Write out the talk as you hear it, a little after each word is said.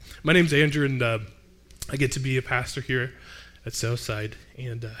My name's Andrew, and I get to be a pastor here at Southside.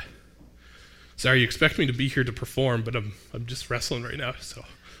 And sorry, you expect me to be here to perform, but I'm just wrestling right now, so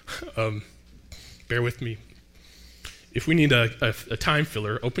bear with me. If we need a time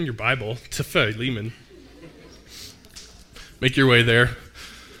filler, open your Bible to Philemon. Make your way there.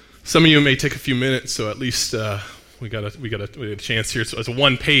 Some of you may take a few minutes, so at least we got a chance here. So it's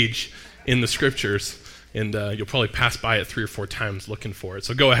one page in the scriptures. And you'll probably pass by it 3 or 4 times looking for it.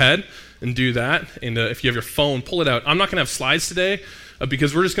 So go ahead and do that. And if you have your phone, pull it out. I'm not going to have slides today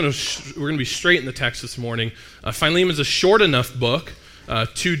because we're going to be straight in the text this morning. Philemon is a short enough book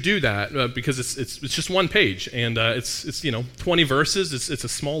to do that because it's just one page and it's 20 verses. It's a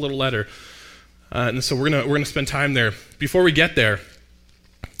small little letter, and so we're gonna spend time there. Before we get there,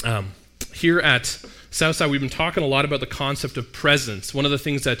 here at Southside, we've been talking a lot about the concept of presence. One of the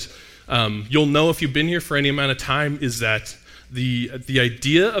things that you'll know if you've been here for any amount of time is that the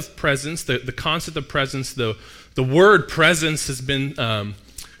idea of presence, the concept of presence, the word presence has been a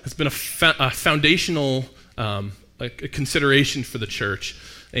foundational a consideration for the church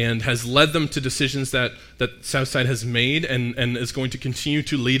and has led them to decisions that Southside has made and is going to continue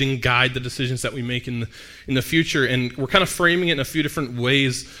to lead and guide the decisions that we make in the future. And we're kind of framing it in a few different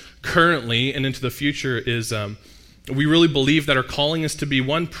ways currently and into the future is we really believe that our calling is to be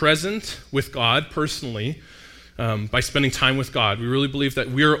one, present with God personally by spending time with God. We really believe that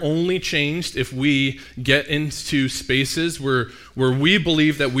we are only changed if we get into spaces where we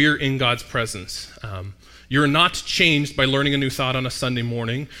believe that we are in God's presence. You're not changed by learning a new thought on a Sunday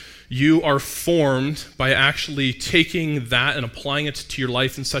morning. You are formed by actually taking that and applying it to your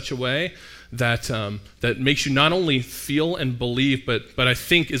life in such a way that makes you not only feel and believe, but I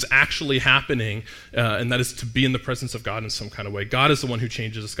think is actually happening, and that is to be in the presence of God in some kind of way. God is the one who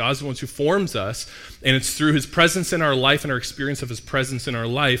changes us. God is the one who forms us, and it's through his presence in our life and our experience of his presence in our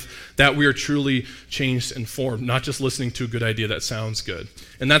life that we are truly changed and formed, not just listening to a good idea that sounds good.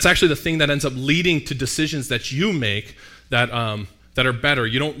 And that's actually the thing that ends up leading to decisions that you make that are better.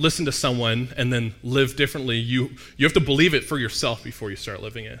 You don't listen to someone and then live differently. You have to believe it for yourself before you start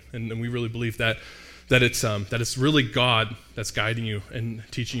living it. And we really believe that it's really God that's guiding you and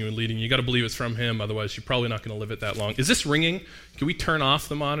teaching you and leading you. You got to believe it's from him, otherwise you're probably not going to live it that long. Is this ringing? Can we turn off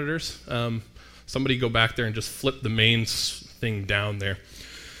the monitors? Somebody go back there and just flip the main thing down there.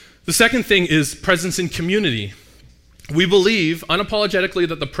 The second thing is presence in community. We believe unapologetically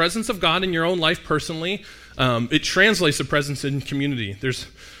that the presence of God in your own life personally, it translates to presence in community.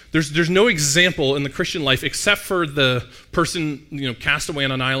 There's no example in the Christian life except for the person cast away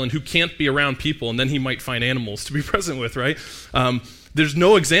on an island who can't be around people, and then he might find animals to be present with, right? There's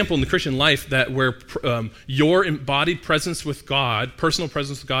no example in the Christian life that where your embodied presence with God, personal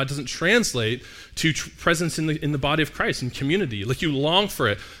presence with God, doesn't translate to presence in the body of Christ, in community. Like you long for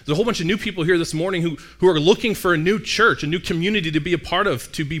it. There's a whole bunch of new people here this morning who are looking for a new church, a new community to be a part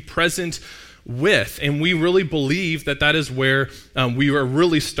of, to be present with, and we really believe that is where we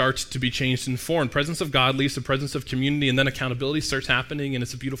really start to be changed and formed. Presence of God leads to presence of community, and then accountability starts happening, and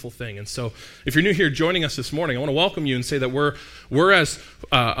it's a beautiful thing. And so if you're new here joining us this morning, I want to welcome you and say that we're as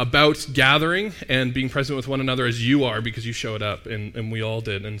about gathering and being present with one another as you are, because you showed up, and we all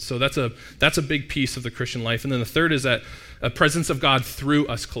did. And so that's a big piece of the Christian life. And then the third is that a presence of God through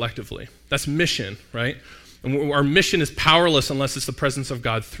us collectively. That's mission, right? And our mission is powerless unless it's the presence of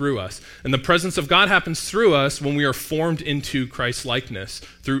God through us. And the presence of God happens through us when we are formed into Christ's likeness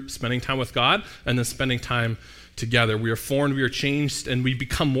through spending time with God and then spending time together. We are formed, we are changed, and we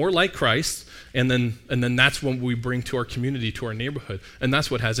become more like Christ, and then that's what we bring to our community, to our neighborhood. And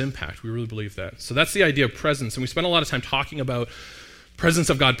that's what has impact. We really believe that. So that's the idea of presence. And we spent a lot of time talking about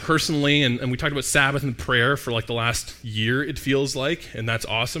presence of God personally, and we talked about Sabbath and prayer for like the last year, it feels like, and that's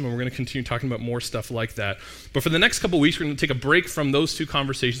awesome, and we're going to continue talking about more stuff like that. But for the next couple of weeks, we're going to take a break from those two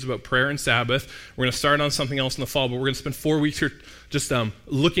conversations about prayer and Sabbath. We're going to start on something else in the fall, but we're going to spend 4 weeks here just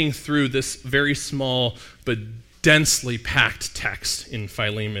looking through this very small but densely packed text in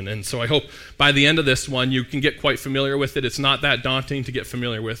Philemon. And so I hope by the end of this one, you can get quite familiar with it. It's not that daunting to get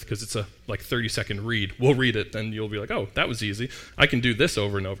familiar with because it's a 30-second read. We'll read it, and you'll be like, oh, that was easy. I can do this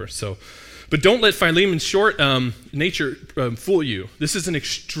over and over. But don't let Philemon's short nature fool you. This is an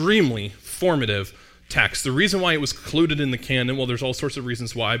extremely formative text. The reason why it was included in the canon, well, there's all sorts of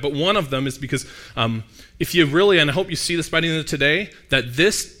reasons why, but one of them is because if you really, and I hope you see this by the end of today, that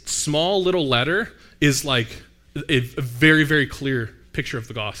this small little letter is like a very, very clear picture of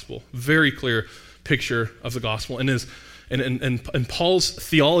the gospel, very clear picture of the gospel, and Paul's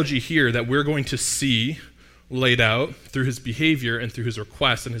theology here that we're going to see laid out through his behavior and through his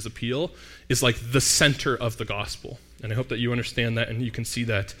request and his appeal is like the center of the gospel. And I hope that you understand that and you can see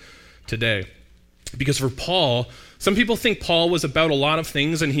that today. Because for Paul, some people think Paul was about a lot of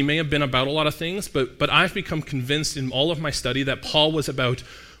things, and he may have been about a lot of things, but I've become convinced in all of my study that Paul was about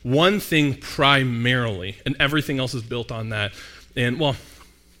one thing primarily, and everything else is built on that. And, well,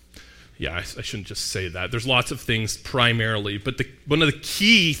 yeah, I shouldn't just say that. There's lots of things primarily, but one of the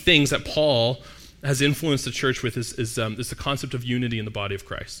key things that Paul has influenced the church with is the concept of unity in the body of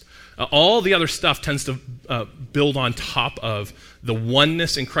Christ. All the other stuff tends to build on top of the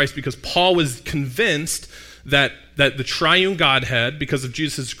oneness in Christ, because Paul was convinced that the triune Godhead, because of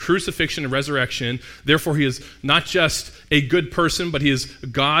Jesus' crucifixion and resurrection, therefore he is not just a good person, but he is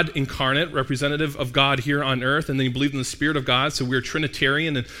God incarnate, representative of God here on earth, and then he believed in the Spirit of God, so we're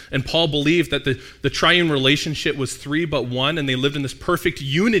Trinitarian, and Paul believed that the triune relationship was three but one, and they lived in this perfect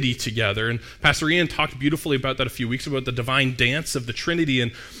unity together, and Pastor Ian talked beautifully about that a few weeks ago, about the divine dance of the Trinity,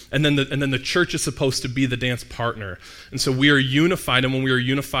 and then the church is supposed to be the dance partner, and so we are unified, and when we are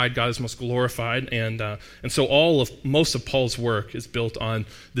unified, God is most glorified, and so most of Paul's work is built on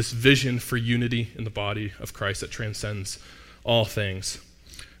this vision for unity in the body of Christ that transcends all things.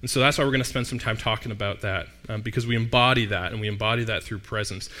 And so that's why we're going to spend some time talking about that, because we embody that, and we embody that through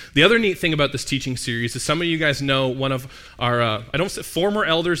presence. The other neat thing about this teaching series is some of you guys know one of our, I don't say former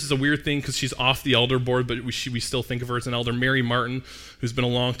elders is a weird thing because she's off the elder board, but we still think of her as an elder, Mary Martin, who's been a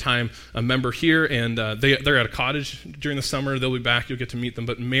long time member here, and they're at a cottage during the summer. They'll be back. You'll get to meet them.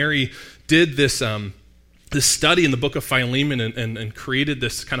 But Mary did this study in the book of Philemon and created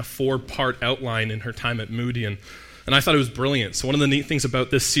this kind of 4-part outline in her time at Moody, and I thought it was brilliant. So one of the neat things about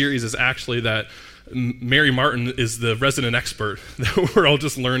this series is actually that Mary Martin is the resident expert that we're all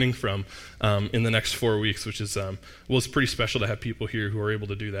just learning from in the next 4 weeks, which is it's pretty special to have people here who are able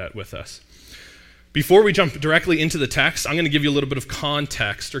to do that with us. Before we jump directly into the text, I'm going to give you a little bit of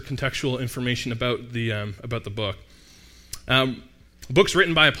context or contextual information about the book. The book's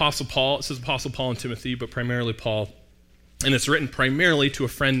written by Apostle Paul. It says Apostle Paul and Timothy, but primarily Paul. And it's written primarily to a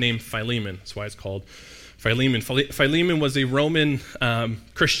friend named Philemon. That's why it's called Philemon. Philemon was a Roman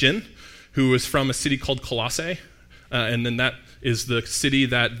Christian who was from a city called Colossae. And then that is the city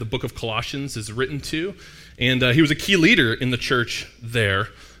that the book of Colossians is written to. And he was a key leader in the church there,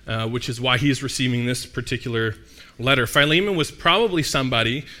 which is why he's receiving this particular letter. Philemon was probably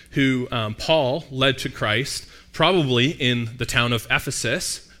somebody who Paul led to Christ, probably in the town of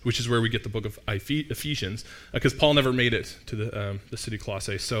Ephesus, which is where we get the book of Ephesians, because Paul never made it to the city of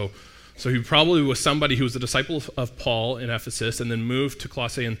Colossae. So he probably was somebody who was a disciple of Paul in Ephesus and then moved to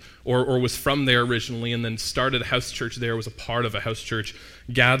Colossae or was from there originally and then started a house church there, was a part of a house church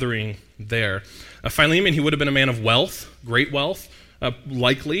gathering there. Philemon, he would have been a man of wealth, great wealth,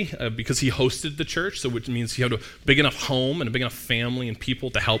 likely because he hosted the church, so which means he had a big enough home and a big enough family and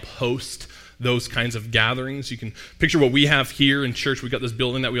people to help host those kinds of gatherings. You can picture what we have here in church. We've got this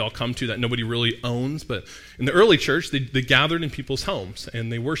building that we all come to that nobody really owns, but in the early church, they gathered in people's homes,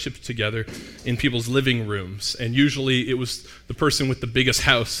 and they worshiped together in people's living rooms, and usually it was the person with the biggest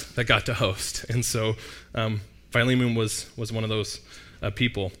house that got to host, and so Philemon was one of those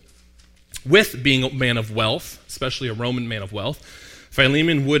people. With being a man of wealth, especially a Roman man of wealth,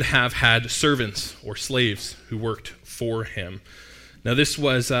 Philemon would have had servants or slaves who worked for him. Now, this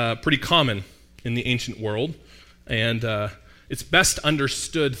was pretty common in the ancient world, and it's best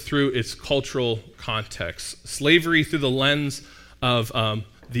understood through its cultural context. Slavery through the lens of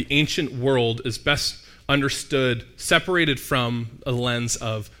the ancient world is best understood separated from a lens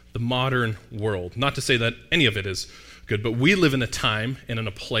of the modern world. Not to say that any of it is good, but we live in a time and in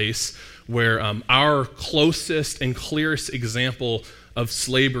a place where our closest and clearest example of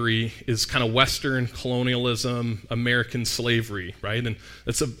slavery is kind of Western colonialism, American slavery, right? And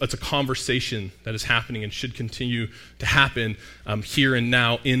that's a conversation that is happening and should continue to happen here and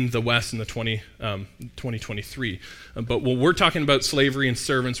now in the West in the 2023. But when we're talking about slavery and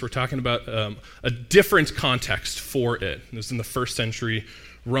servants, we're talking about a different context for it. It was in the first century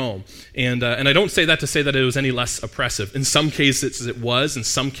Rome. And I don't say that to say that it was any less oppressive. In some cases it was, in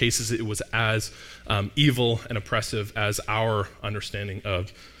some cases it was as evil and oppressive as our understanding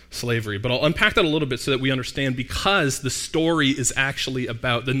of slavery. But I'll unpack that a little bit so that we understand, because the story is actually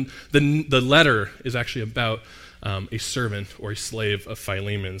about, the letter is actually about a servant or a slave of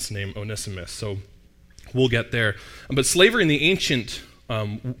Philemon's named Onesimus. So we'll get there. But slavery in the ancient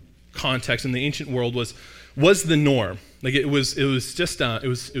context, in the ancient world, was was the norm. Like it was just it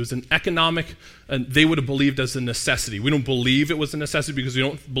was an economic, they would have believed as a necessity. We don't believe it was a necessity because we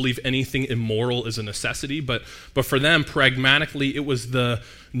don't believe anything immoral is a necessity, but for them, pragmatically, it was the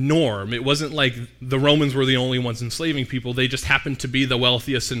norm. It wasn't like the Romans were the only ones enslaving people. They just happened to be the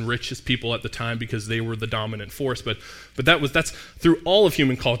wealthiest and richest people at the time because they were the dominant force. But that's through all of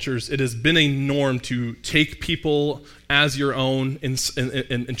human cultures, it has been a norm to take people as your own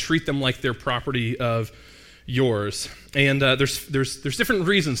and treat them like they're property of yours. And there's different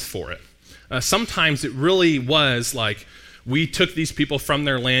reasons for it. Sometimes it really was like we took these people from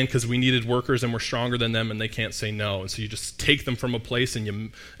their land because we needed workers and we're stronger than them and they can't say no. And so you just take them from a place and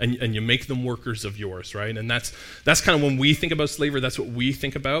you make them workers of yours, right? And that's kind of when we think about slavery, that's what we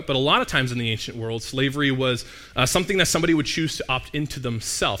think about. But a lot of times in the ancient world, slavery was something that somebody would choose to opt into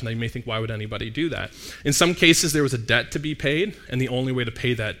themselves. Now you may think, why would anybody do that? In some cases, there was a debt to be paid, and the only way to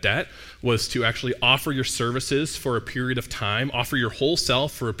pay that debt was to actually offer your services for a period of time, offer your whole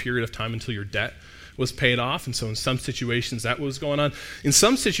self for a period of time until your debt was paid off. And so in some situations that was going on. In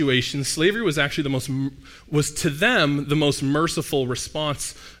some situations, slavery was actually was to them the most merciful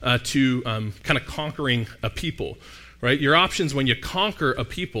response to kind of conquering a people, right? Your options when you conquer a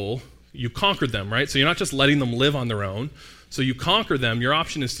people, you conquered them, right? So you're not just letting them live on their own. So you conquer them, your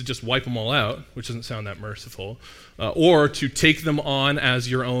option is to just wipe them all out, which doesn't sound that merciful, or to take them on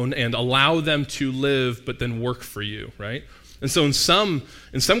as your own and allow them to live but then work for you, right? And so in some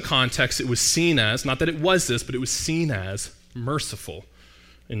contexts, it was seen as, not that it was this, but it was seen as merciful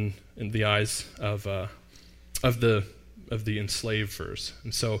in the eyes of the enslavers.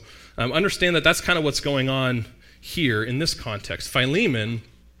 And so understand that that's kind of what's going on here in this context. Philemon,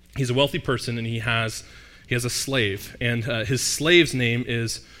 he's a wealthy person, and he has a slave, and his slave's name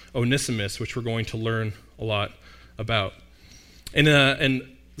is Onesimus, which we're going to learn a lot about.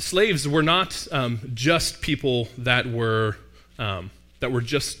 And slaves were not just people that were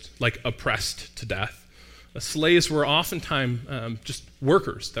just like oppressed to death. Slaves were oftentimes just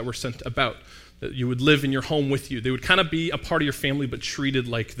workers that were sent about, that you would live in your home with you. They would kind of be a part of your family, but treated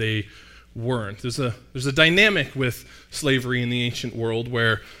like they weren't. There's a dynamic with slavery in the ancient world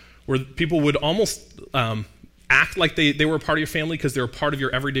where people would almost act like they were a part of your family because they were part of your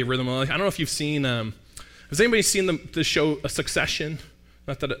everyday rhythm of life. I don't know if you've seen, has anybody seen the show Succession?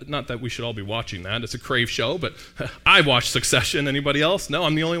 Not that we should all be watching that. It's a Crave show, but I watch Succession. Anybody else? No,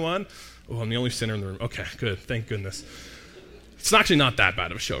 I'm the only one? Oh, I'm the only sinner in the room. Okay, good. Thank goodness. It's actually not that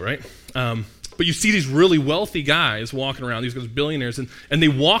bad of a show, right? But you see these really wealthy guys walking around, these guys billionaires, and they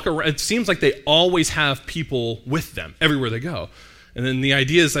walk around. It seems like they always have people with them everywhere they go. And then the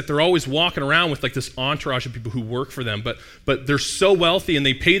idea is that they're always walking around with like this entourage of people who work for them, but they're so wealthy and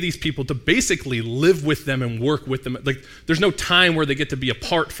they pay these people to basically live with them and work with them. Like there's no time where they get to be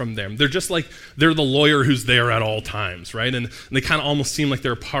apart from them. They're just like, they're the lawyer who's there at all times, right? And they kind of almost seem like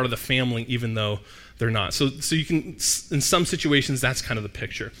they're a part of the family even though they're not. So you can, in some situations, that's kind of the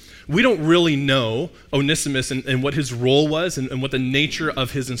picture. We don't really know Onesimus and what his role was and what the nature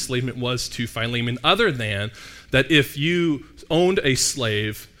of his enslavement was to Philemon, other than that if you owned a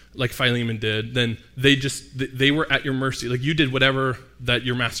slave like Philemon did, then they were at your mercy. Like you did whatever that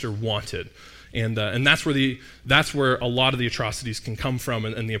your master wanted. And that's where a lot of the atrocities can come from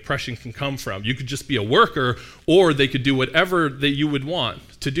and the oppression can come from. You could just be a worker, or they could do whatever that you would want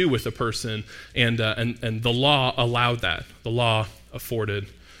to do with a person, and the law allowed that. The law afforded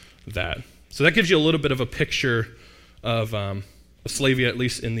that. So that gives you a little bit of a picture of slavery, at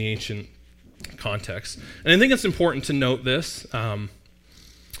least in the ancient context. And I think it's important to note this.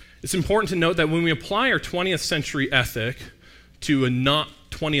 It's important to note that when we apply our 20th century ethic to a not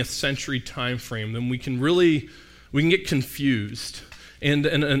 20th century time frame, then we can get confused. And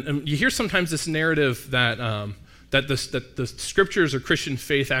you hear sometimes this narrative that the scriptures or Christian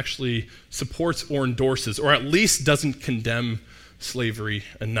faith actually supports or endorses, or at least doesn't condemn slavery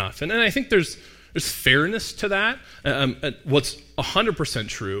enough. And I think there's fairness to that. What's 100%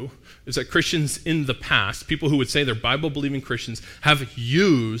 true is that Christians in the past, people who would say they're Bible-believing Christians, have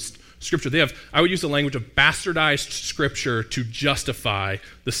used Scripture. I would use the language of bastardized Scripture to justify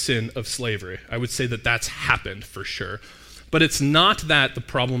the sin of slavery. I would say that that's happened for sure. But it's not that the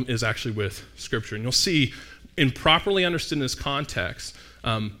problem is actually with Scripture. And you'll see, in properly understood in this context,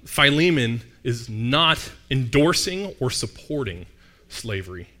 Philemon is not endorsing or supporting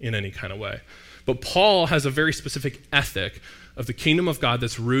slavery in any kind of way. But Paul has a very specific ethic of the kingdom of God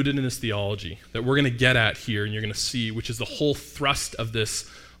that's rooted in his theology that we're going to get at here, and you're going to see, which is the whole thrust of this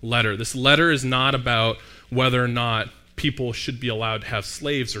letter. This letter is not about whether or not people should be allowed to have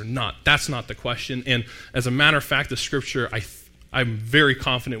slaves or not. That's not the question. And as a matter of fact, the scripture, I'm very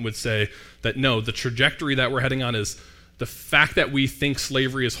confident would say that no, the trajectory that we're heading on is the fact that we think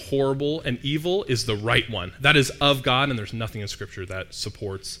slavery is horrible and evil is the right one. That is of God, and there's nothing in Scripture that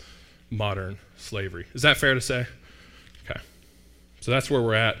supports modern slavery. Is that fair to say? Okay. So that's where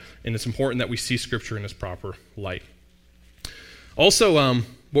we're at, and it's important that we see Scripture in its proper light. Also,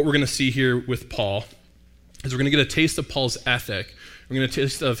 what we're going to see here with Paul is we're going to get a taste of Paul's ethic. We're going to get a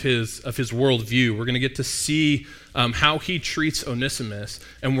taste of his worldview. We're going to get to see how he treats Onesimus,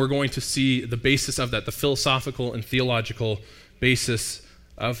 and we're going to see the basis of that, the philosophical and theological basis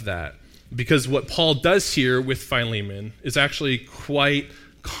of that. Because what Paul does here with Philemon is actually quite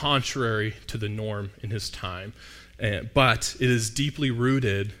contrary to the norm in his time, but it is deeply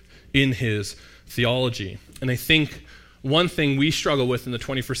rooted in his theology. And I think one thing we struggle with in the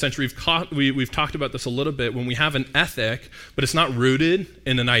 21st century, we've talked about this a little bit, when we have an ethic, but it's not rooted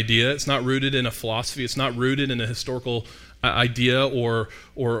in an idea, it's not rooted in a philosophy, it's not rooted in a historical idea or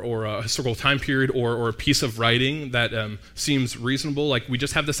a historical time period or a piece of writing that seems reasonable. Like we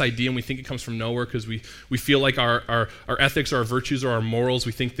just have this idea and we think it comes from nowhere because we feel like our ethics or our virtues or our morals,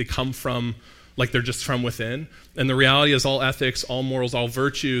 we think they come from, like they're just from within. And the reality is all ethics, all morals, all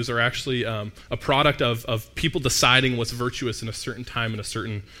virtues are actually a product of people deciding what's virtuous in a certain time in a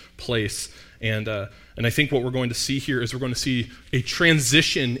certain place. And I think what we're going to see here is we're going to see a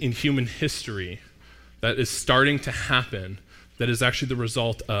transition in human history that is starting to happen that is actually the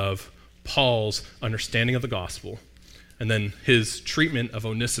result of Paul's understanding of the gospel and then his treatment of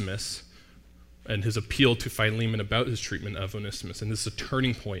Onesimus and his appeal to Philemon about his treatment of Onesimus. And this is a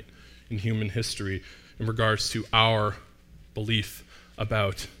turning point in human history in regards to our belief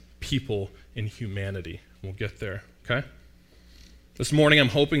about people in humanity. We'll get there, okay? This morning I'm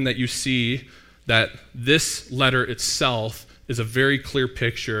hoping that you see that this letter itself is a very clear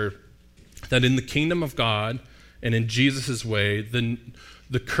picture that in the kingdom of God and in Jesus' way,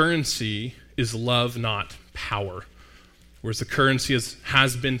 the currency is love, not power. Whereas the currency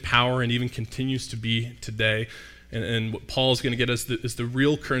has been power and even continues to be today. And what Paul is going to get us is the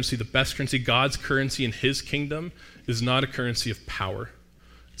real currency, the best currency. God's currency in his kingdom is not a currency of power.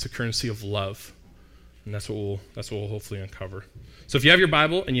 It's a currency of love. And that's what we'll hopefully uncover. So if you have your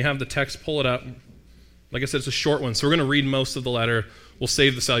Bible and you have the text, pull it up. Like I said, it's a short one, so we're going to read most of the letter. We'll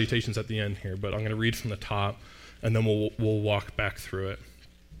save the salutations at the end here, but I'm going to read from the top, and then we'll walk back through it.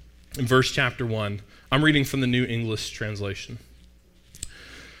 In verse chapter 1, I'm reading from the New English Translation.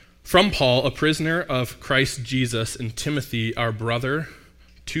 From Paul, a prisoner of Christ Jesus, and Timothy, our brother,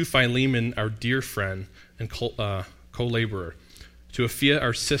 to Philemon, our dear friend and co-laborer, to Apphia,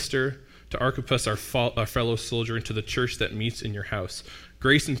 our sister, to Archippus, our fellow soldier, and to the church that meets in your house.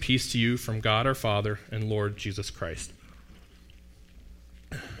 Grace and peace to you from God our Father and Lord Jesus Christ.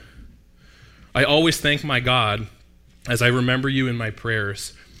 I always thank my God as I remember you in my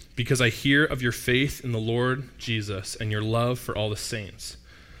prayers, because I hear of your faith in the Lord Jesus and your love for all the saints.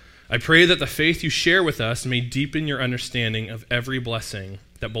 I pray that the faith you share with us may deepen your understanding of every blessing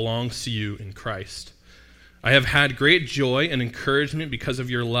that belongs to you in Christ. I have had great joy and encouragement because of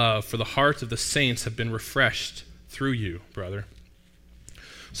your love, for the hearts of the saints have been refreshed through you, brother.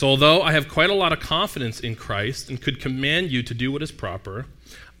 So although I have quite a lot of confidence in Christ and could command you to do what is proper,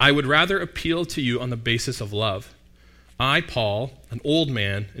 I would rather appeal to you on the basis of love. I, Paul, an old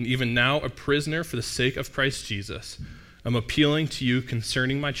man, and even now a prisoner for the sake of Christ Jesus, am appealing to you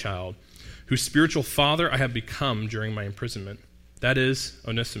concerning my child, whose spiritual father I have become during my imprisonment. That is,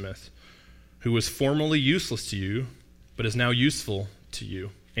 Onesimus, who was formerly useless to you, but is now useful to you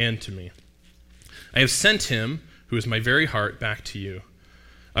and to me. I have sent him, who is my very heart, back to you.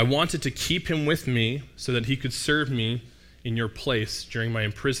 I wanted to keep him with me so that he could serve me in your place during my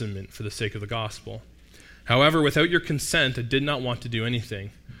imprisonment for the sake of the gospel. However, without your consent, I did not want to do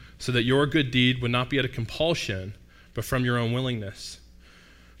anything, so that your good deed would not be out of compulsion, but from your own willingness.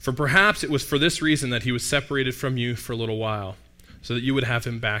 For perhaps it was for this reason that he was separated from you for a little while, so that you would have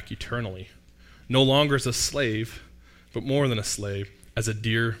him back eternally, no longer as a slave, but more than a slave, as a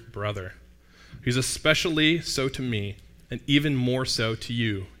dear brother. He's especially so to me, and even more so to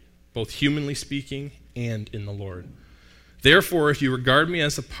you, both humanly speaking and in the Lord. Therefore, if you regard me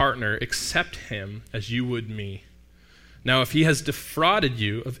as a partner, accept him as you would me. Now, if he has defrauded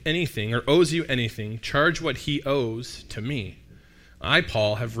you of anything or owes you anything, charge what he owes to me. I,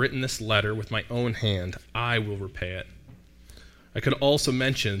 Paul, have written this letter with my own hand. I will repay it. I could also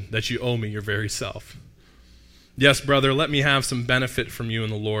mention that you owe me your very self. Yes, brother, let me have some benefit from you in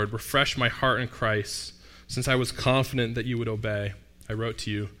the Lord. Refresh my heart in Christ. Since I was confident that you would obey, I wrote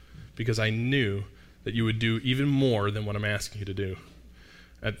to you because I knew that you would do even more than what I'm asking you to do.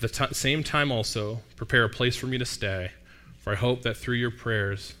 At the same time also, prepare a place for me to stay, for I hope that through your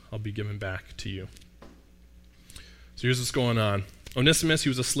prayers I'll be given back to you. So here's what's going on. Onesimus, he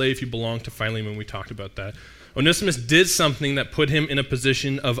was a slave. He belonged to Philemon. We talked about that. Onesimus did something that put him in a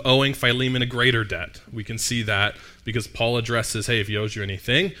position of owing Philemon a greater debt. We can see that because Paul addresses, hey, if he owes you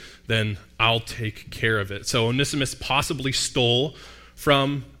anything, then I'll take care of it. So Onesimus possibly stole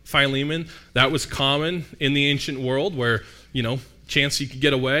from Philemon. That was common in the ancient world where, chance you could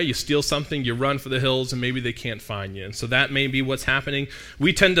get away, you steal something, you run for the hills, and maybe they can't find you. And so that may be what's happening.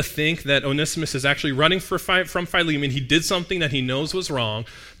 We tend to think that Onesimus is actually running from Philemon. He did something that he knows was wrong,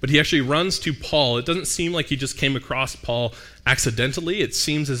 but he actually runs to Paul. It doesn't seem like he just came across Paul accidentally. It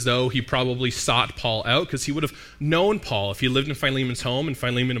seems as though he probably sought Paul out because he would have known Paul. If he lived in Philemon's home and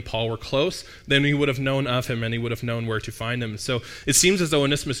Philemon and Paul were close, then he would have known of him and he would have known where to find him. So it seems as though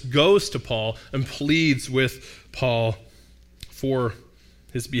Onesimus goes to Paul and pleads with Paul for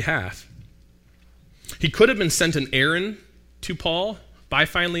his behalf. He could have been sent an errand to Paul by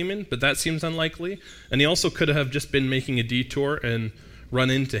Philemon, but that seems unlikely. And he also could have just been making a detour and run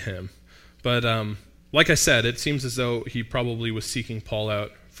into him. But like I said, it seems as though he probably was seeking Paul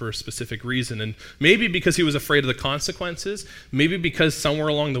out for a specific reason. And maybe because he was afraid of the consequences, maybe because somewhere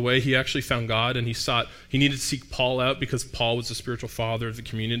along the way he actually found God and he needed to seek Paul out because Paul was the spiritual father of the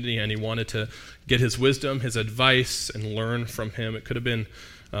community and he wanted to get his wisdom, his advice, and learn from him. It could have been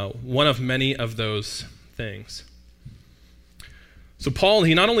one of many of those things. So Paul,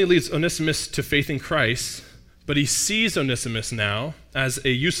 he not only leads Onesimus to faith in Christ, but he sees Onesimus now as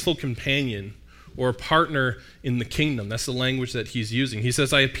a useful companion or a partner in the kingdom. That's the language that he's using. He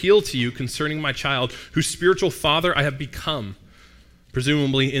says, I appeal to you concerning my child, whose spiritual father I have become,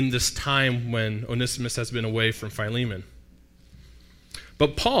 presumably in this time when Onesimus has been away from Philemon.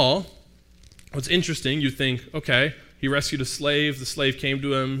 But Paul, what's interesting, you think, okay, he rescued a slave, the slave came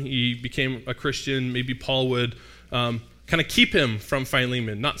to him, he became a Christian, maybe Paul would kind of keep him from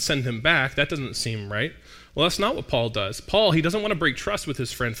Philemon, not send him back. That doesn't seem right. Well, that's not what Paul does. Paul, he doesn't want to break trust with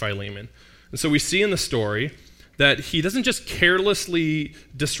his friend Philemon. And so we see in the story that he doesn't just carelessly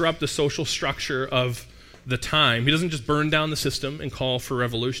disrupt the social structure of the time. He doesn't just burn down the system and call for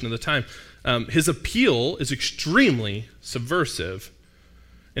revolution of the time. His appeal is extremely subversive,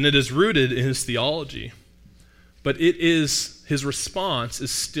 and it is rooted in his theology. But his response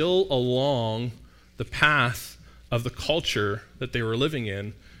is still along the path of the culture that they were living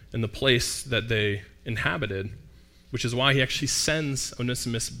in and the place that they inhabited, which is why he actually sends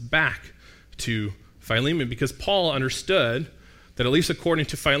Onesimus back to Philemon, because Paul understood that, at least according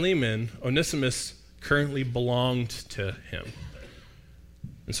to Philemon, Onesimus currently belonged to him.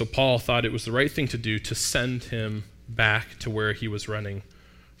 And so Paul thought it was the right thing to do to send him back to where he was running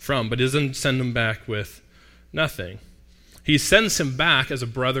from, but he doesn't send him back with nothing. He sends him back as a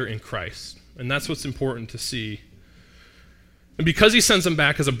brother in Christ, and that's what's important to see. And because he sends him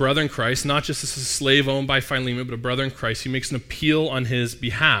back as a brother in Christ, not just as a slave owned by Philemon, but a brother in Christ, he makes an appeal on his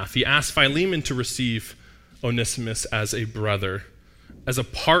behalf. He asks Philemon to receive Onesimus as a brother, as a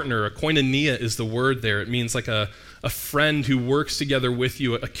partner. A koinonia is the word there. It means like a friend who works together with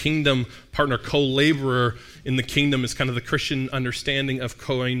you, a kingdom partner, co-laborer in the kingdom is kind of the Christian understanding of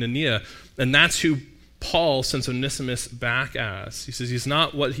koinonia. And that's who Paul sends Onesimus back as. He says he's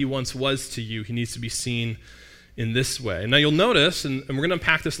not what he once was to you. He needs to be seen in this way. Now you'll notice, and we're going to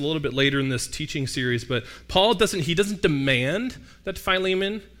unpack this a little bit later in this teaching series, but Paul doesn't demand that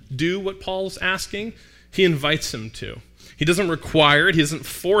Philemon do what Paul's asking. He invites him to. He doesn't require it. He doesn't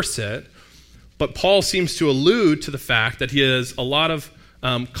force it. But Paul seems to allude to the fact that he has a lot of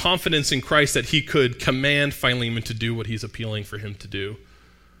confidence in Christ that he could command Philemon to do what he's appealing for him to do.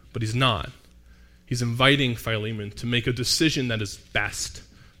 But he's not. He's inviting Philemon to make a decision that is best,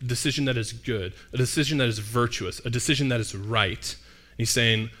 a decision that is good, a decision that is virtuous, a decision that is right. And he's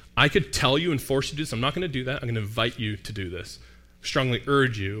saying, I could tell you and force you to do this. I'm not going to do that. I'm going to invite you to do this. I strongly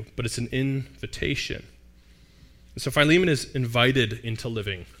urge you, but it's an invitation. And so Philemon is invited into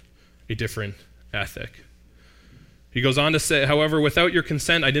living a different ethic. He goes on to say, however, without your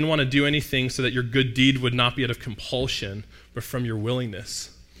consent, I didn't want to do anything so that your good deed would not be out of compulsion, but from your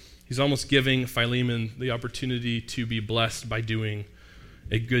willingness. He's almost giving Philemon the opportunity to be blessed by doing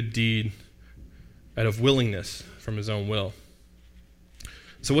a good deed out of willingness from his own will.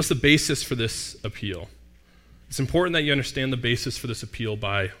 So what's the basis for this appeal? It's important that you understand the basis for this appeal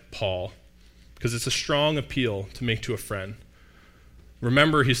by Paul, because it's a strong appeal to make to a friend.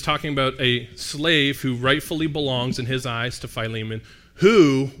 Remember, he's talking about a slave who rightfully belongs in his eyes to Philemon,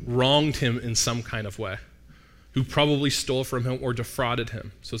 who wronged him in some kind of way, who probably stole from him or defrauded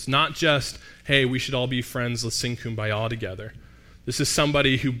him. So it's not just, hey, we should all be friends, let's sing Kumbaya together. This is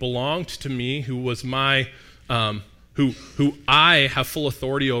somebody who belonged to me, who was my who I have full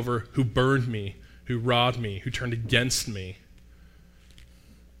authority over, who burned me, who robbed me, who turned against me.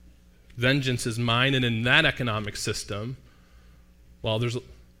 Vengeance is mine, and in that economic system, well,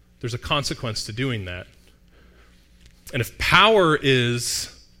 there's a consequence to doing that. And if power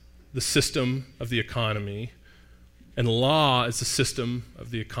is the system of the economy, and law is the system of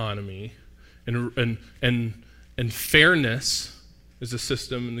the economy, and fairness is a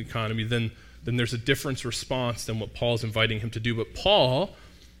system in the economy, then there's a different response than what Paul's inviting him to do. But Paul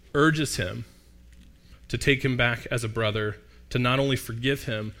urges him to take him back as a brother, to not only forgive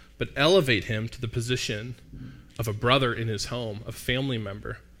him, but elevate him to the position of a brother in his home, a family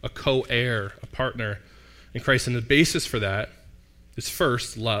member, a co-heir, a partner in Christ. And the basis for that is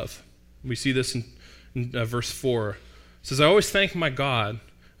first, love. We see this in verse 4. It says, I always thank my God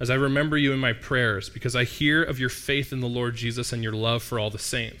as I remember you in my prayers, because I hear of your faith in the Lord Jesus and your love for all the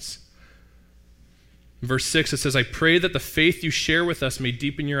saints. In verse 6, it says, I pray that the faith you share with us may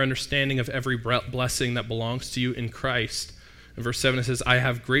deepen your understanding of every blessing that belongs to you in Christ. In verse 7, it says, I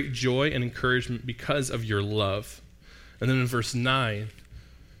have great joy and encouragement because of your love. And then in verse 9,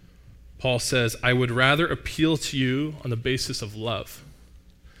 Paul says, I would rather appeal to you on the basis of love.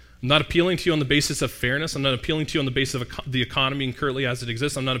 I'm not appealing to you on the basis of fairness. I'm not appealing to you on the basis of the economy and currently as it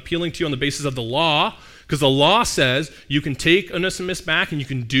exists. I'm not appealing to you on the basis of the law, because the law says you can take Onesimus back and you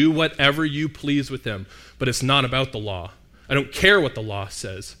can do whatever you please with him. But it's not about the law. I don't care what the law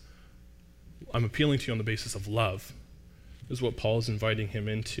says. I'm appealing to you on the basis of love, is what Paul is inviting him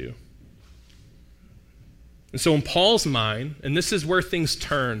into. And so in Paul's mind, and this is where things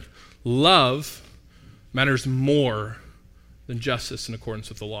turn, love matters more than justice in accordance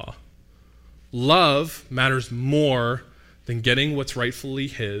with the law. Love matters more than getting what's rightfully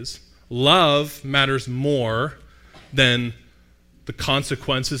his. Love matters more than the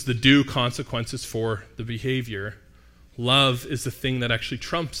consequences, the due consequences for the behavior. Love is the thing that actually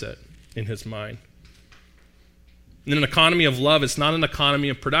trumps it in his mind. In an economy of love, it's not an economy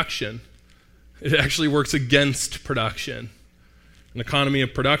of production. It actually works against production. An economy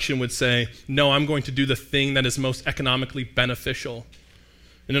of production would say, no, I'm going to do the thing that is most economically beneficial.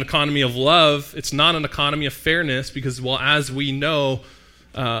 In an economy of love, it's not an economy of fairness because, well, as we know,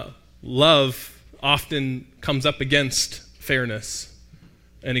 love often comes up against fairness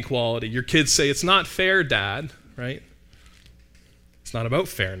and equality. Your kids say, it's not fair, Dad, right? It's not about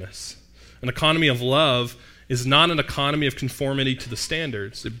fairness. An economy of love is not an economy of conformity to the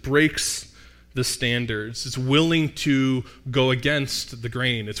standards. It breaks the standards. It's willing to go against the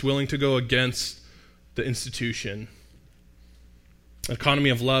grain. It's willing to go against the institution. An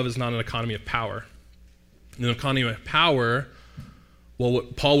economy of love is not an economy of power. In an economy of power, well,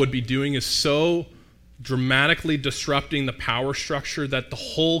 what Paul would be doing is so dramatically disrupting the power structure that the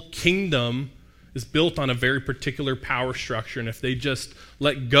whole kingdom is built on a very particular power structure. And if they just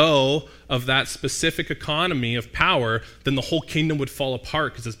let go of that specific economy of power, then the whole kingdom would fall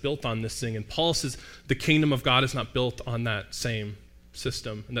apart because it's built on this thing. And Paul says the kingdom of God is not built on that same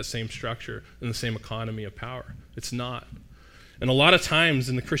system and that same structure and the same economy of power. It's not. And a lot of times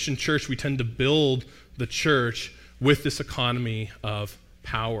in the Christian church, we tend to build the church with this economy of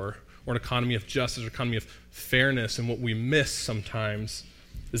power or an economy of justice or economy of fairness. And what we miss sometimes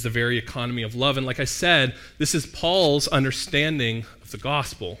is the very economy of love. And like I said, this is Paul's understanding of the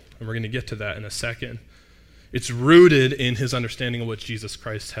gospel, and we're going to get to that in a second. It's rooted in his understanding of what Jesus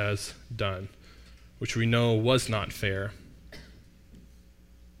Christ has done, which we know was not fair.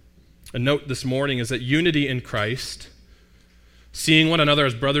 A note this morning is that unity in Christ, seeing one another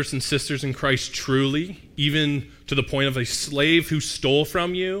as brothers and sisters in Christ truly, even to the point of a slave who stole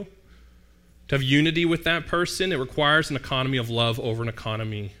from you, to have unity with that person, it requires an economy of love over an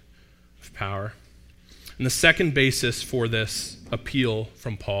economy of power. And the second basis for this appeal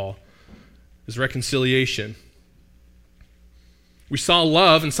from Paul is reconciliation. We saw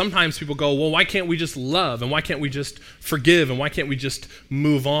love, and sometimes people go, well, why can't we just love? And why can't we just forgive? And why can't we just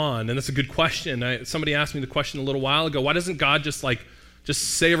move on? And that's a good question. Somebody asked me the question a little while ago, why doesn't God just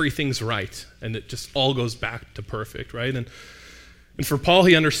say everything's right and it just all goes back to perfect, right? And for Paul,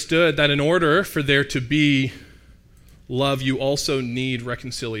 he understood that in order for there to be love, you also need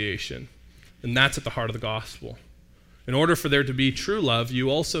reconciliation. And that's at the heart of the gospel. In order for there to be true love, you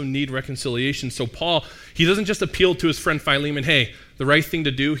also need reconciliation. So Paul, he doesn't just appeal to his friend Philemon, hey, the right thing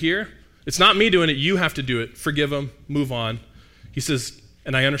to do here, it's not me doing it, you have to do it. Forgive him, move on. He says,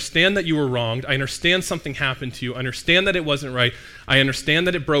 and I understand that you were wronged. I understand something happened to you. I understand that it wasn't right. I understand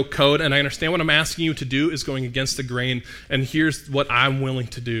that it broke code, and I understand what I'm asking you to do is going against the grain, and here's what I'm willing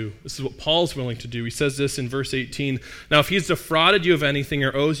to do. This is what Paul's willing to do. He says this in verse 18. Now, if he's defrauded you of anything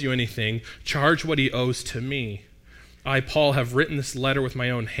or owes you anything, charge what he owes to me. I, Paul, have written this letter with my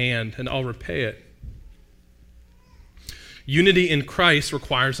own hand, and I'll repay it. Unity in Christ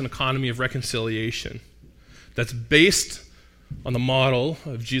requires an economy of reconciliation that's based on the model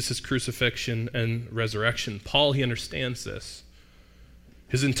of Jesus' crucifixion and resurrection. Paul, he understands this.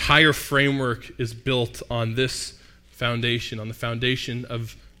 His entire framework is built on this foundation, on the foundation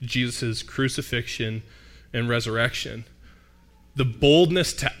of Jesus' crucifixion and resurrection. The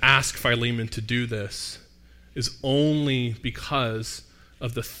boldness to ask Philemon to do this is only because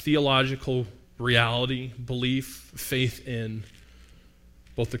of the theological reality, belief, faith in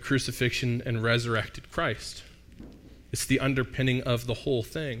both the crucifixion and resurrected Christ. It's the underpinning of the whole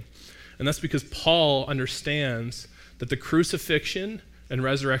thing. And that's because Paul understands that the crucifixion and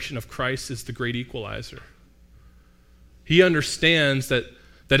resurrection of Christ is the great equalizer. He understands that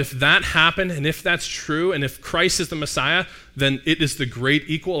if that happened, and if that's true, and if Christ is the Messiah, then it is the great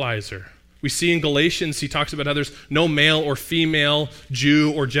equalizer. We see in Galatians, he talks about how there's no male or female,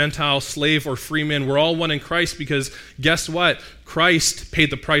 Jew or Gentile, slave or free man. We're all one in Christ because guess what? Christ paid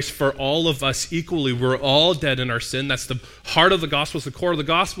the price for all of us equally. We're all dead in our sin. That's the heart of the gospel. It's the core of the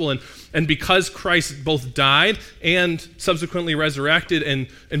gospel. And because Christ both died and subsequently resurrected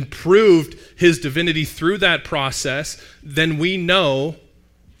and proved his divinity through that process, then we know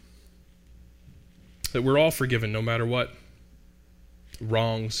that we're all forgiven no matter what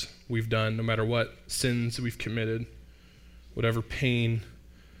wrongs we've done, no matter what sins we've committed, whatever pain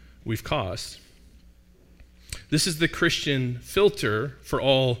we've caused. This is the Christian filter for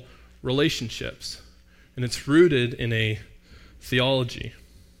all relationships, and it's rooted in a theology.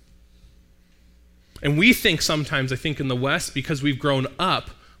 And we think sometimes, I think in the West, because we've grown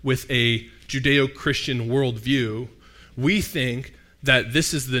up with a Judeo-Christian worldview, we think that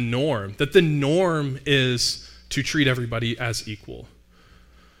this is the norm, that the norm is to treat everybody as equal.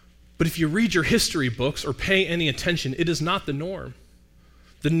 But if you read your history books or pay any attention, it is not the norm.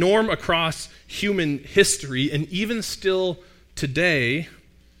 The norm across human history, and even still today,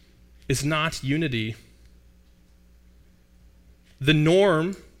 is not unity. The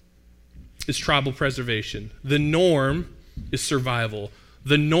norm is tribal preservation. The norm is survival.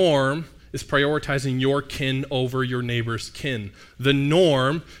 The norm is prioritizing your kin over your neighbor's kin. The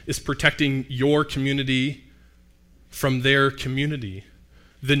norm is protecting your community from their community.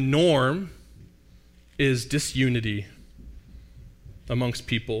 The norm is disunity amongst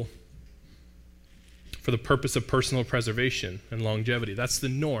people for the purpose of personal preservation and longevity. That's the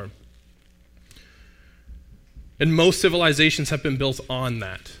norm. And most civilizations have been built on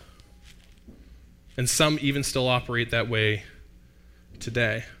that. And some even still operate that way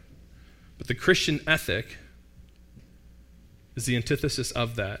today. But the Christian ethic is the antithesis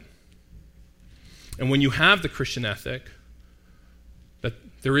of that. And when you have the Christian ethic, that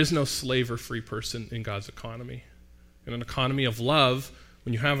there is no slave or free person in God's economy. In an economy of love,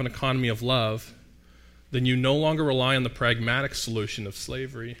 when you have an economy of love, then you no longer rely on the pragmatic solution of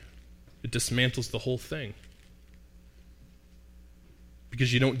slavery. It dismantles the whole thing.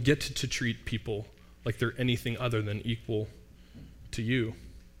 Because you don't get to treat people like they're anything other than equal to you.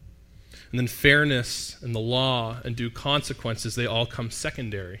 And then fairness and the law and due consequences, they all come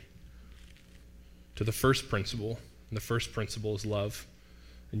secondary to the first principle. And the first principle is love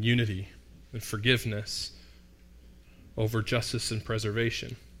and unity and forgiveness over justice and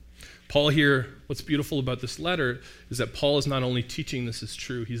preservation. Paul here, what's beautiful about this letter is that Paul is not only teaching this is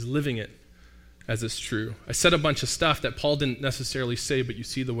true, he's living it as it's true. I said a bunch of stuff that Paul didn't necessarily say, but you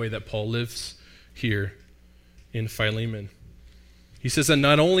see the way that Paul lives here in Philemon. He says that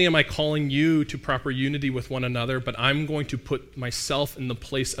not only am I calling you to proper unity with one another, but I'm going to put myself in the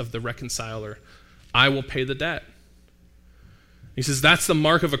place of the reconciler. I will pay the debt. He says that's the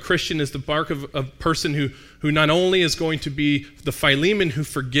mark of a Christian, is the mark of a person who not only is going to be the Philemon who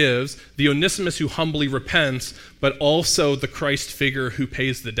forgives, the Onesimus who humbly repents, but also the Christ figure who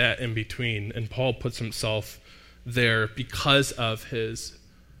pays the debt in between. And Paul puts himself there because of his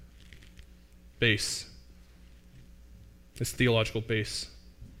base, his theological base,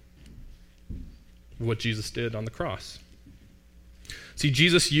 of what Jesus did on the cross. See,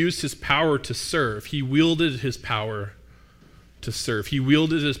 Jesus used his power to serve. He wielded his power to serve. He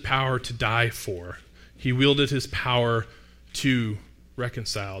wielded his power to die for. He wielded his power to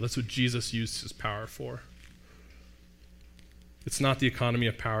reconcile. That's what Jesus used his power for. It's not the economy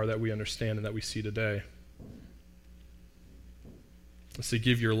of power that we understand and that we see today. It's to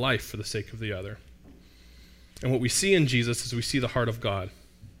give your life for the sake of the other. And what we see in Jesus is we see the heart of God.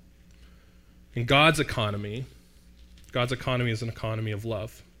 In God's economy is an economy of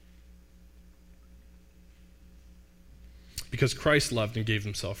love. Because Christ loved and gave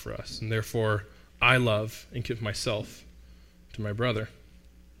himself for us, and therefore I love and give myself to my brother.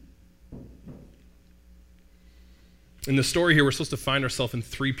 In the story here, we're supposed to find ourselves in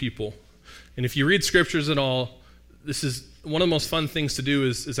three people. And if you read scriptures at all, this is one of the most fun things to do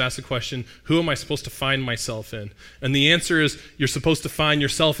is ask the question, who am I supposed to find myself in? And the answer is you're supposed to find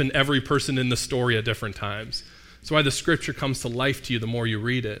yourself in every person in the story at different times. That's why the scripture comes to life to you the more you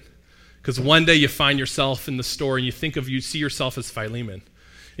read it. Because one day you find yourself in the story and you see yourself as Philemon.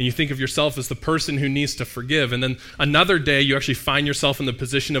 And you think of yourself as the person who needs to forgive. And then another day you actually find yourself in the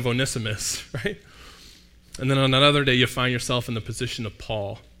position of Onesimus, right? And then on another day you find yourself in the position of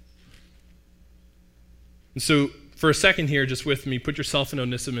Paul. And so for a second here, just with me, put yourself in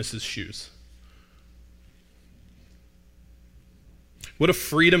Onesimus' shoes. What a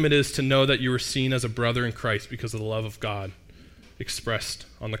freedom it is to know that you were seen as a brother in Christ because of the love of God expressed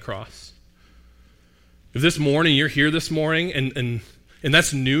on the cross. If this morning, you're here this morning and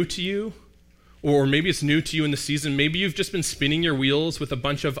that's new to you, or maybe it's new to you in the season, maybe you've just been spinning your wheels with a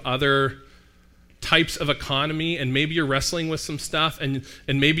bunch of other types of economy, and maybe you're wrestling with some stuff, and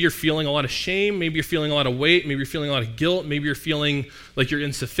maybe you're feeling a lot of shame, maybe you're feeling a lot of weight, maybe you're feeling a lot of guilt, maybe you're feeling like you're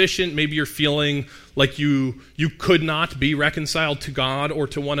insufficient, maybe you're feeling like you could not be reconciled to God or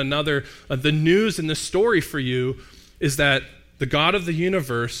to one another. The news in this story for you is that the God of the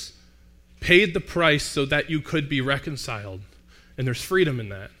universe paid the price so that you could be reconciled, and there's freedom in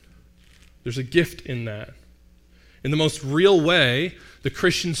that. There's a gift in that. In the most real way, the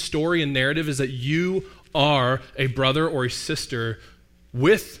Christian story and narrative is that you are a brother or a sister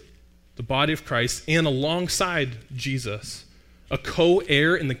with the body of Christ and alongside Jesus, a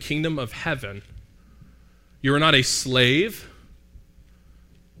co-heir in the kingdom of heaven. You are not a slave.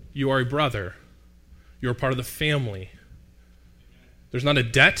 You are a brother. You are part of the family. There's not a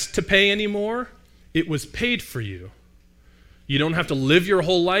debt to pay anymore. It was paid for you. You don't have to live your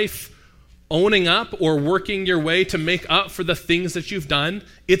whole life owning up or working your way to make up for the things that you've done.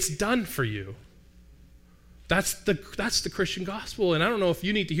 It's done for you. That's the Christian gospel. And I don't know if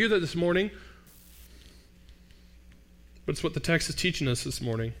you need to hear that this morning, but it's what the text is teaching us this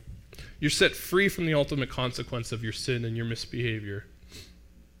morning. You're set free from the ultimate consequence of your sin and your misbehavior.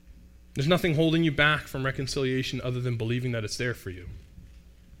 There's nothing holding you back from reconciliation other than believing that it's there for you.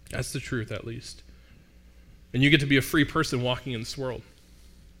 That's the truth, at least. And you get to be a free person walking in this world.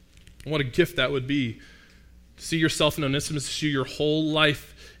 What a gift that would be. To see yourself in Onesimus' your whole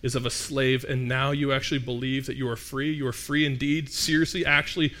life is of a slave, and now you actually believe that you are free. You are free indeed, seriously,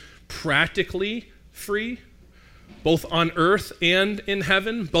 actually, practically free, both on earth and in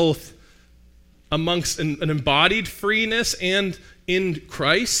heaven, both amongst an embodied freeness and in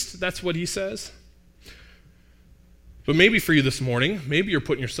Christ. That's what he says. But maybe for you this morning, maybe you're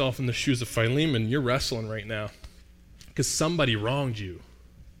putting yourself in the shoes of Philemon. You're wrestling right now because somebody wronged you.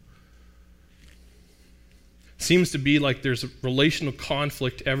 Seems to be like there's a relational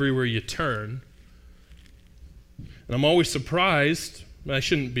conflict everywhere you turn. And I'm always surprised, but I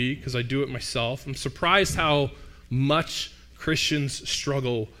shouldn't be because I do it myself. I'm surprised how much Christians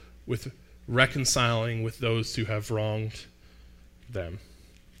struggle with reconciling with those who have wronged them.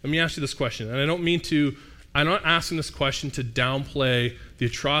 Let me ask you this question, and I'm not asking this question to downplay the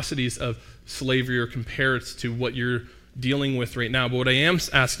atrocities of slavery or compare it to what you're dealing with right now. But what I am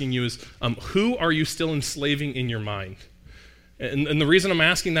asking you is, who are you still enslaving in your mind? And the reason I'm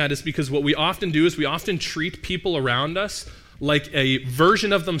asking that is because what we often do is we often treat people around us like a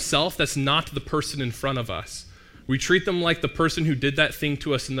version of themselves that's not the person in front of us. We treat them like the person who did that thing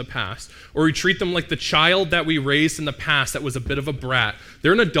to us in the past. Or we treat them like the child that we raised in the past that was a bit of a brat.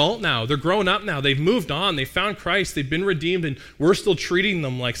 They're an adult now. They're grown up now. They've moved on. They found Christ. They've been redeemed, and we're still treating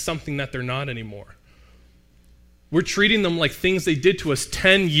them like something that they're not anymore. We're treating them like things they did to us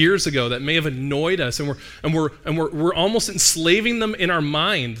 10 years ago that may have annoyed us, and we're almost enslaving them in our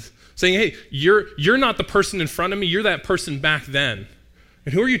mind, saying, "Hey, you're not the person in front of me. You're that person back then."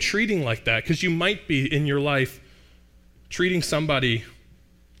 And who are you treating like that? Because you might be in your life treating somebody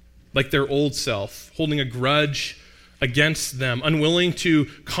like their old self, holding a grudge against them, unwilling to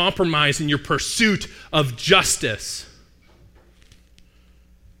compromise in your pursuit of justice.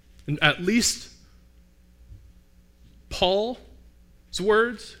 And at least Paul's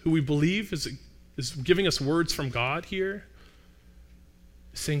words, who we believe is giving us words from God here,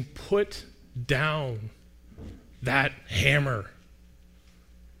 saying, put down that hammer.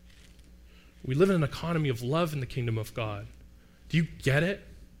 We live in an economy of love in the kingdom of God. Do you get it?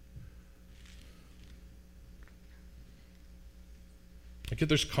 I get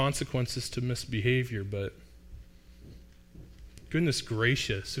there's consequences to misbehavior, but goodness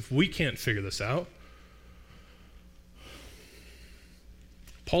gracious, if we can't figure this out.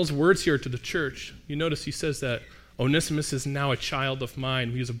 Paul's words here to the church, you notice he says that Onesimus is now a child of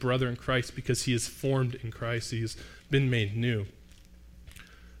mine. He is a brother in Christ because he is formed in Christ. He has been made new.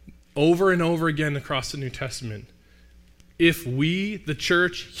 Over and over again across the New Testament, if we, the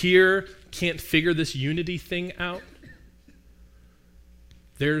church here, can't figure this unity thing out,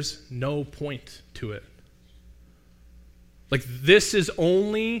 there's no point to it. Like, this is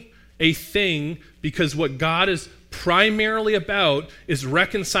only a thing because what God is primarily about is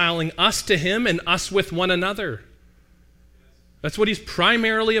reconciling us to him and us with one another. That's what he's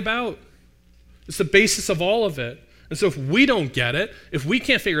primarily about. It's the basis of all of it. And so if we don't get it, if we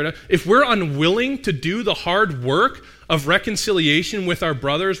can't figure it out, if we're unwilling to do the hard work of reconciliation with our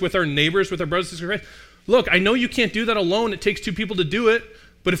brothers, with our neighbors, with our brothers and sisters, look, I know you can't do that alone. It takes two people to do it.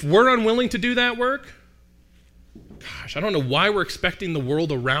 But if we're unwilling to do that work, gosh, I don't know why we're expecting the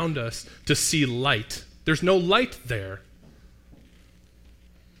world around us to see light. There's no light there.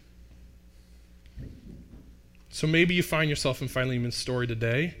 So maybe you find yourself in Philemon's story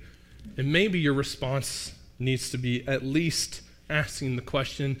today, and maybe your response needs to be at least asking the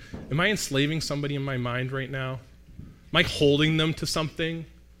question, am I enslaving somebody in my mind right now? Am I holding them to something?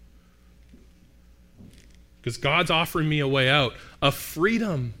 Because God's offering me a way out, a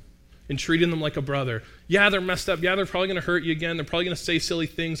freedom in treating them like a brother. Yeah, they're messed up. Yeah, they're probably going to hurt you again. They're probably going to say silly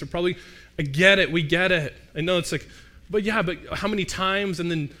things. They're probably, I get it. We get it. I know it's like, but how many times?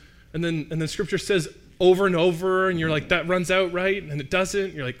 And then Scripture says over and over, and you're like, that runs out, right? And it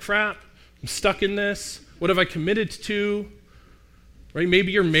doesn't. You're like, crap, I'm stuck in this. What have I committed to? Right?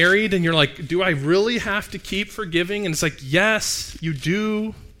 Maybe you're married, and you're like, do I really have to keep forgiving? And it's like, yes, you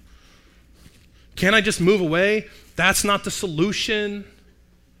do. Can't I just move away? That's not the solution.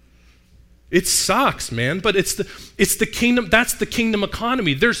 It sucks, man, but it's the kingdom. That's the kingdom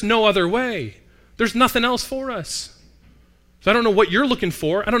economy. There's no other way. There's nothing else for us. So I don't know what you're looking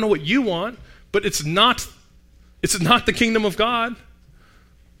for. I don't know what you want, but it's not the kingdom of God.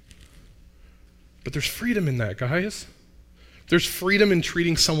 But there's freedom in that, guys. There's freedom in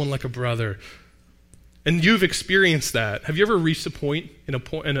treating someone like a brother. And you've experienced that. Have you ever reached a point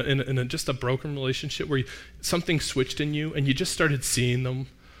in just a broken relationship where something switched in you and you just started seeing them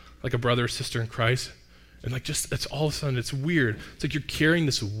like a brother or sister in Christ? And like just, it's all of a sudden, it's weird. It's like you're carrying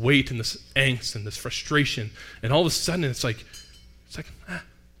this weight and this angst and this frustration. And all of a sudden it's like,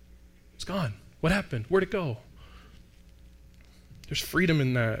 it's gone. What happened? Where'd it go? There's freedom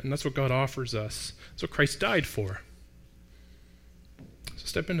in that, and that's what God offers us. That's what Christ died for. So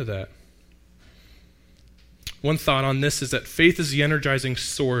step into that. One thought on this is that faith is the energizing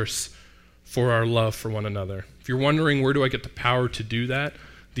source for our love for one another. If you're wondering where do I get the power to do that,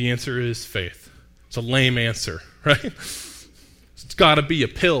 the answer is faith. It's a lame answer, right? It's got to be a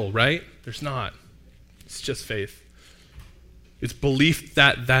pill, right? There's not. It's just faith. It's belief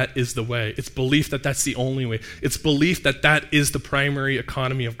that that is the way. It's belief that that's the only way. It's belief that that is the primary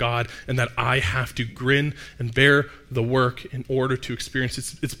economy of God and that I have to grin and bear the work in order to experience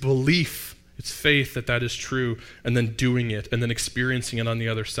it. It's belief. It's faith that that is true, and then doing it, and then experiencing it on the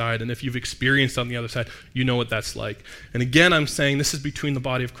other side. And if you've experienced on the other side, you know what that's like. And again, I'm saying this is between the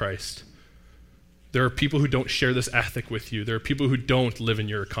body of Christ. There are people who don't share this ethic with you. There are people who don't live in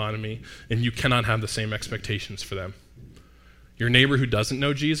your economy, and you cannot have the same expectations for them. Your neighbor who doesn't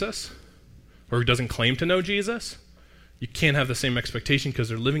know Jesus, or who doesn't claim to know Jesus, you can't have the same expectation because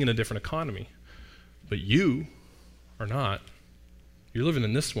they're living in a different economy. But you are not. You're living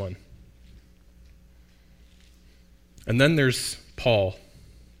in this one. And then there's Paul.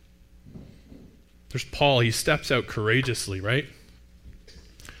 There's Paul. He steps out courageously, right?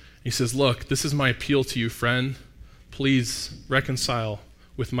 He says, look, this is my appeal to you, friend. Please reconcile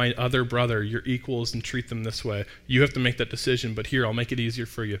with my other brother, your equals, and treat them this way. You have to make that decision, but here, I'll make it easier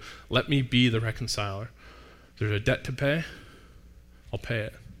for you. Let me be the reconciler. If there's a debt to pay, I'll pay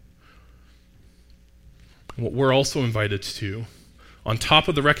it. And what we're also invited to, on top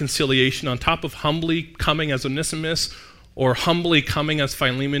of the reconciliation, on top of humbly coming as Onesimus or humbly coming as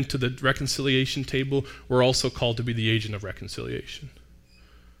Philemon to the reconciliation table, we're also called to be the agent of reconciliation.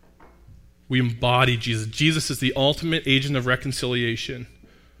 We embody Jesus. Jesus is the ultimate agent of reconciliation.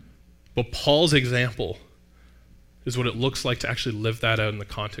 But Paul's example is what it looks like to actually live that out in the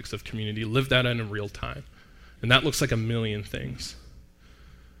context of community, live that out in real time. And that looks like a million things.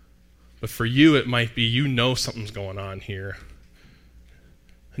 But for you, it might be you know something's going on here.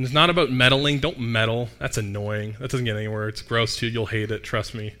 And it's not about meddling. Don't meddle. That's annoying. That doesn't get anywhere. It's gross too. You'll hate it.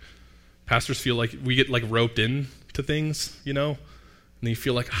 Trust me. Pastors feel like we get like roped into things, you know? And then you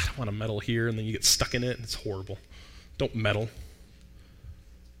feel like, I don't want to meddle here. And then you get stuck in it and it's horrible. Don't meddle.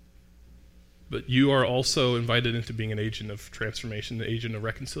 But you are also invited into being an agent of transformation, an agent of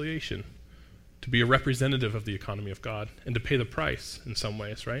reconciliation, to be a representative of the economy of God, and to pay the price in some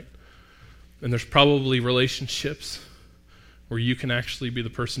ways, right? And there's probably relationships where you can actually be the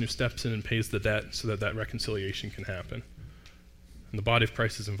person who steps in and pays the debt so that that reconciliation can happen. And the body of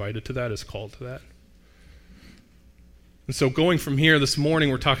Christ is invited to that, is called to that. And so going from here this morning,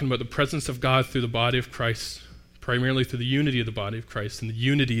 we're talking about the presence of God through the body of Christ, primarily through the unity of the body of Christ. And the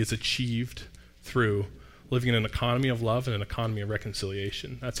unity is achieved through living in an economy of love and an economy of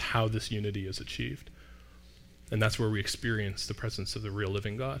reconciliation. That's how this unity is achieved. And that's where we experience the presence of the real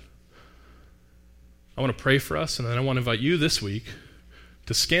living God. I want to pray for us, and then I want to invite you this week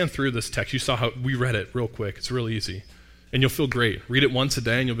to scan through this text. You saw how we read it real quick. It's real easy. And you'll feel great. Read it once a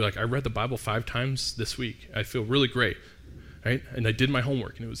day, and you'll be like, I read the Bible 5 times this week. I feel really great. Right? And I did my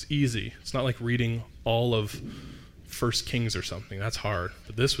homework, and it was easy. It's not like reading all of 1 Kings or something. That's hard.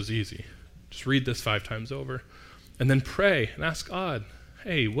 But this was easy. Just read this 5 times over. And then pray and ask God,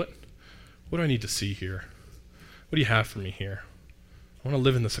 hey, what do I need to see here? What do you have for me here? I want to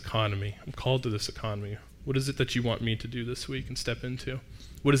live in this economy. I'm called to this economy. What is it that you want me to do this week and step into?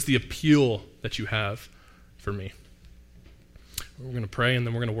 What is the appeal that you have for me? We're going to pray, and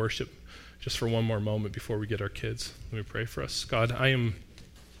then we're going to worship just for one more moment before we get our kids. Let me pray for us. God,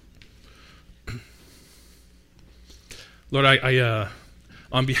 Lord, I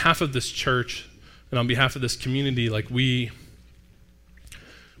on behalf of this church and on behalf of this community, like we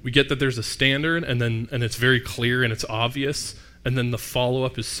get that there's a standard, and it's very clear and it's obvious, and then the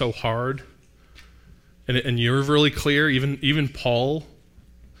follow-up is so hard. And you're really clear. Even Paul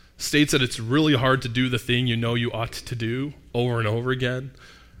states that it's really hard to do the thing you know you ought to do over and over again.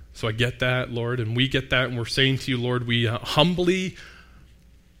 So I get that, Lord, and we get that, and we're saying to you, Lord, we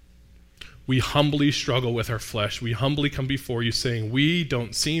humbly struggle with our flesh. We humbly come before you saying we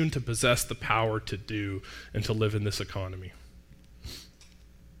don't seem to possess the power to do and to live in this economy.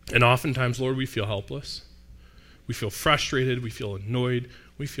 And oftentimes, Lord, we feel helpless. We feel frustrated. We feel annoyed.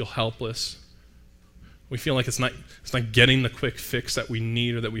 We feel helpless. We feel like it's not getting the quick fix that we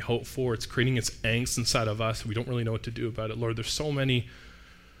need or that we hope for. It's creating its angst inside of us. We don't really know what to do about it. Lord, there's so many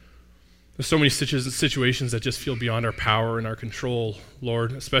situations that just feel beyond our power and our control,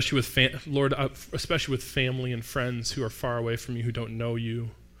 Lord, especially with family and friends who are far away from you, who don't know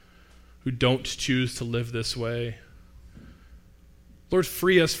you, who don't choose to live this way. Lord,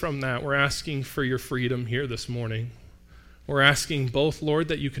 free us from that. We're asking for your freedom here this morning. We're asking both, Lord,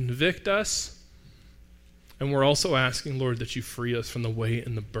 that you convict us, and we're also asking, Lord, that you free us from the weight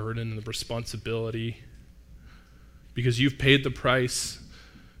and the burden and the responsibility, because you've paid the price.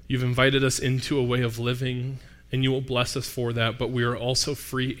 You've invited us into a way of living, and you will bless us for that, but we are also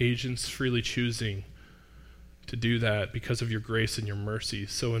free agents, freely choosing to do that because of your grace and your mercy.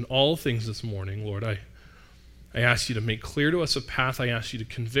 So in all things this morning, Lord, I ask you to make clear to us a path. I ask you to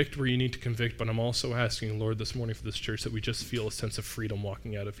convict where you need to convict, but I'm also asking, Lord, this morning for this church that we just feel a sense of freedom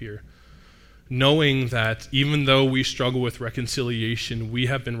walking out of here, knowing that even though we struggle with reconciliation, we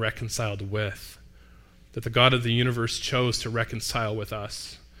have been reconciled with, that the God of the universe chose to reconcile with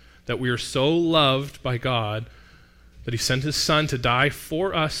us, that we are so loved by God that he sent his son to die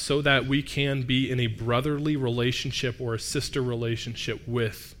for us so that we can be in a brotherly relationship or a sister relationship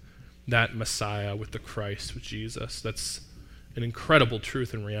with that Messiah, with the Christ, with Jesus. That's an incredible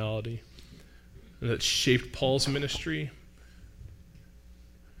truth and reality. And that shaped Paul's ministry,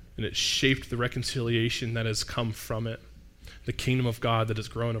 and it shaped the reconciliation that has come from it, the kingdom of God that has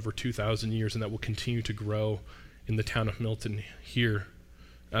grown over 2,000 years and that will continue to grow in the town of Milton here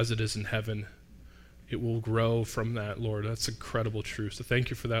as it is in heaven. It will grow from that, Lord. That's incredible truth. So thank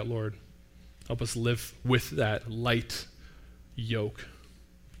you for that, Lord. Help us live with that light yoke,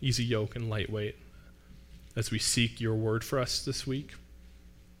 easy yoke and lightweight, as we seek your word for us this week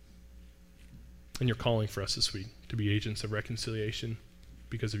and your calling for us this week to be agents of reconciliation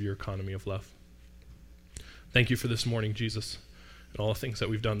because of your economy of love. Thank you for this morning, Jesus, and all the things that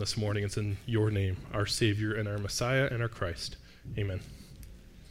we've done this morning. It's in your name, our Savior and our Messiah and our Christ. Amen.